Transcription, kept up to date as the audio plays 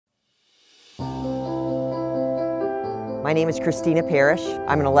My name is Christina Parrish.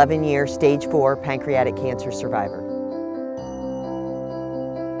 I'm an 11-year stage 4 pancreatic cancer survivor.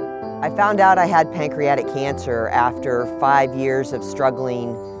 I found out I had pancreatic cancer after 5 years of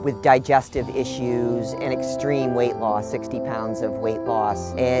struggling with digestive issues and extreme weight loss, 60 pounds of weight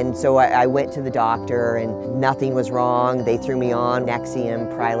loss. And so I went to the doctor and nothing was wrong. They threw me on Nexium,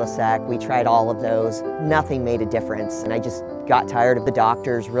 Prilosec. We tried all of those. Nothing made a difference. And I just got tired of the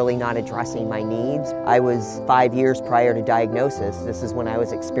doctors really not addressing my needs. I was 5 years prior to diagnosis. This is when I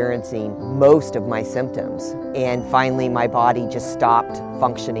was experiencing most of my symptoms. And finally my body just stopped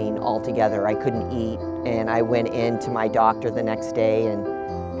functioning altogether. I couldn't eat. And I went in to my doctor the next day and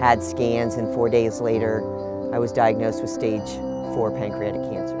had scans, and 4 days later I was diagnosed with stage 4 pancreatic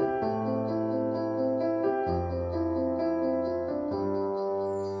cancer.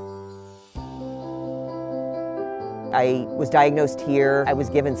 I was diagnosed here. I was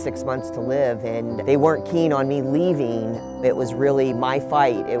given 6 months to live, and they weren't keen on me leaving. It was really my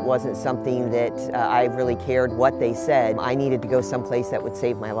fight. It wasn't something that I really cared what they said. I needed to go someplace that would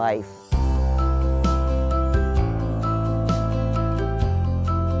save my life.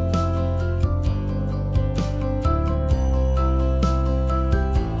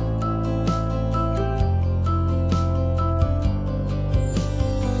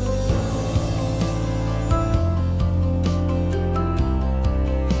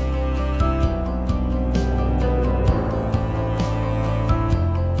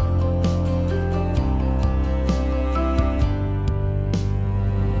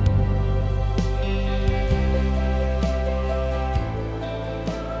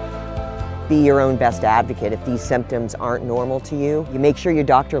 Be your own best advocate. If these symptoms aren't normal to you, you make sure your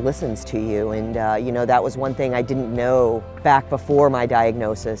doctor listens to you. And you know, that was one thing I didn't know back before my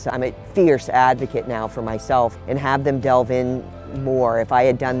diagnosis. I'm a fierce advocate now for myself and have them delve in more. If I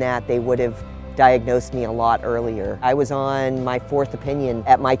had done that, they would have diagnosed me a lot earlier. I was on my 4th opinion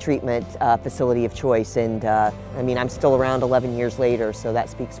at my treatment facility of choice, and I mean, I'm still around 11 years later, so that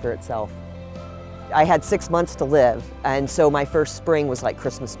speaks for itself. I had 6 months to live, and so my first spring was like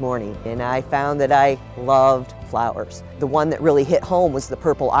Christmas morning, and I found that I loved flowers. The one that really hit home was the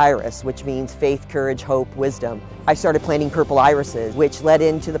purple iris, which means faith, courage, hope, wisdom. I started planting purple irises, which led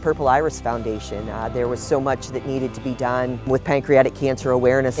into the Purple Iris Foundation. There was so much that needed to be done with pancreatic cancer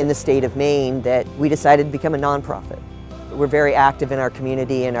awareness in the state of Maine that we decided to become a nonprofit. We're very active in our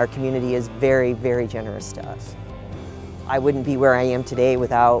community, and our community is very, very generous to us. I wouldn't be where I am today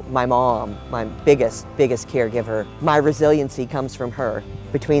without my mom, my biggest caregiver. My resiliency comes from her.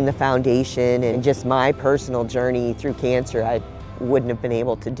 Between the foundation and just my personal journey through cancer, I wouldn't have been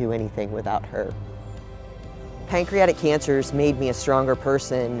able to do anything without her. Pancreatic cancer's made me a stronger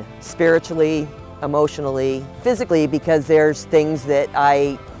person, spiritually, emotionally, physically, because there's things that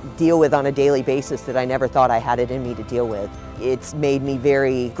I deal with on a daily basis that I never thought I had it in me to deal with. It's made me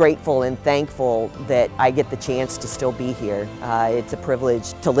very grateful and thankful that I get the chance to still be here. It's a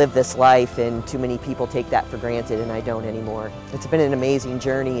privilege to live this life, and too many people take that for granted, and I don't anymore. It's been an amazing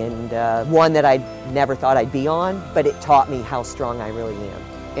journey, and one that I never thought I'd be on, but it taught me how strong I really am.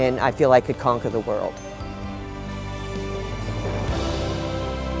 And I feel I could conquer the world.